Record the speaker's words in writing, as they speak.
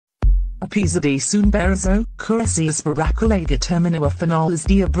Episodi un berzo, cursias baraculaga termino a finales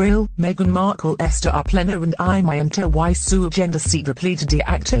de abril, Meghan Markle esta a pleno and imiento y su agenda se repleta de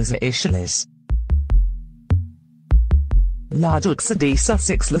actos iniciales. La duxa de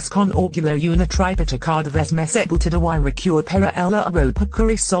Sussex les con orgullo una tripata cada vez más exaltada y recua para ella Europa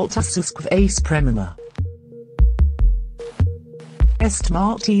curi solta sus quaes premima. Este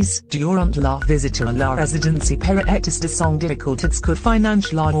martes, durante la visita a la residencia para estas dificultades con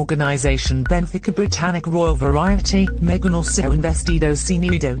financial organización benéfica británica Royal Variety, Meghan also investido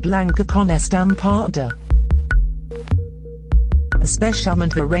senido blanca con estampada.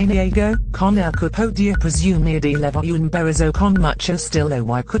 Especialmente veraniego, con el que podía presumir de levar un embarazo con mucho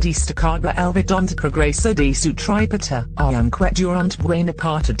estilo y que destacaba el redonde progreso de su tripata, aunque durante buena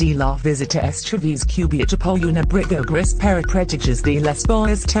parte de la visita estuviese cubierta por una briga gris para prodigios de las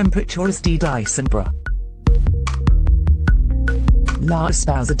bajas temperaturas de diciembre. La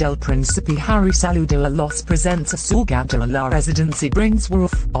esposa del príncipe Harry saludó a los presentes a su llegada a la residencia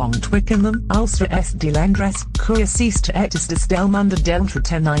Brinsworth, on Twickenham, Ulster de Londres, cuya asiste estas del mundo del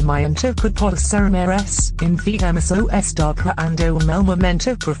entretenimiento que por ser meres, infidemos o está creando un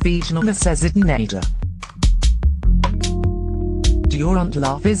momento profesional necesitado. Durante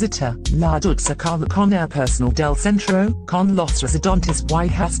la visita, la duxa carga con el personal del centro, con los residentes y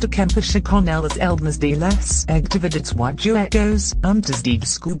hasta kempische con las elmas de las actividades y juegos, antes de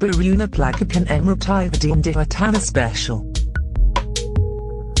descubrir una placa con emotiva de un día tan especial.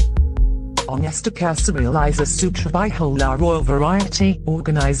 En esta casa realiza su trabajo la Royal Variety,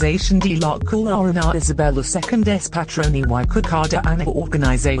 organización de la cual Reina Isabel II es patrona y que cada año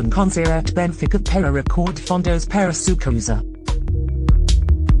organiza un concierto benéfico para recaudar fondos para su causa.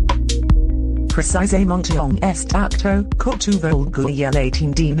 Precisamente en este acto, que tuvo lugar el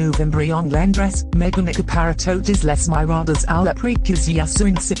 18 de noviembre en Londres, Meghan acaparó todas las miradas al apreciar su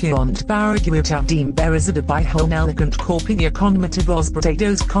incipiente barriguita de embarazada bajo un elegante corpiño con motivos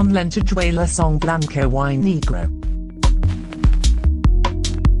bordados con lentejuelas en blanco y negro.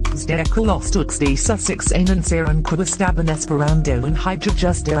 Desde que los duques de Sussex anunciaron que estaban esperando un hijo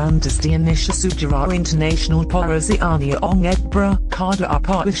justo antes de iniciar su gira internacional por Oceania en Edinburgh, cada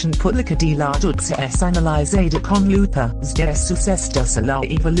aparición pública de la duxa es analizada con lupa desde sus estos a la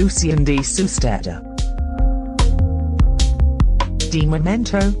evolución de su estado. De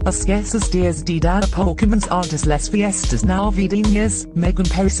momento, a escasos días de dar por comenzadas las fiestas navideñas, Meghan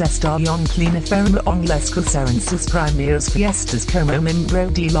Paris está en plena forma en las que serán sus primeras fiestas como miembro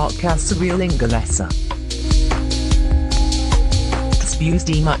de la Casa Real inglesa. Después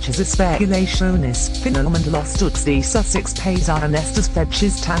de muchas especulaciones, finalmente los duques de Sussex pasaron estas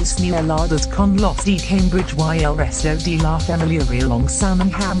fechas tan señaladas con los de Cambridge y el resto de la familia real en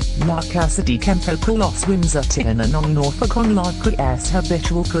Sandringham, la casa de campo que los Windsor tienen en Norfolk con la que es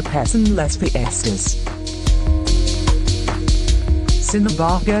habitual que pasen las fiestas. Sin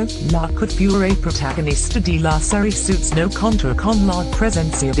embargo, la que fue protagonista de la serie Suits no contó con la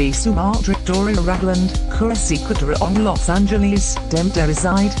presencia de su madre Victoria Ragland, que se encuentra en Los Angeles, donde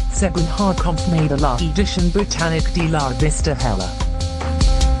reside, según ha confirmado la edición británica de la revista Hella.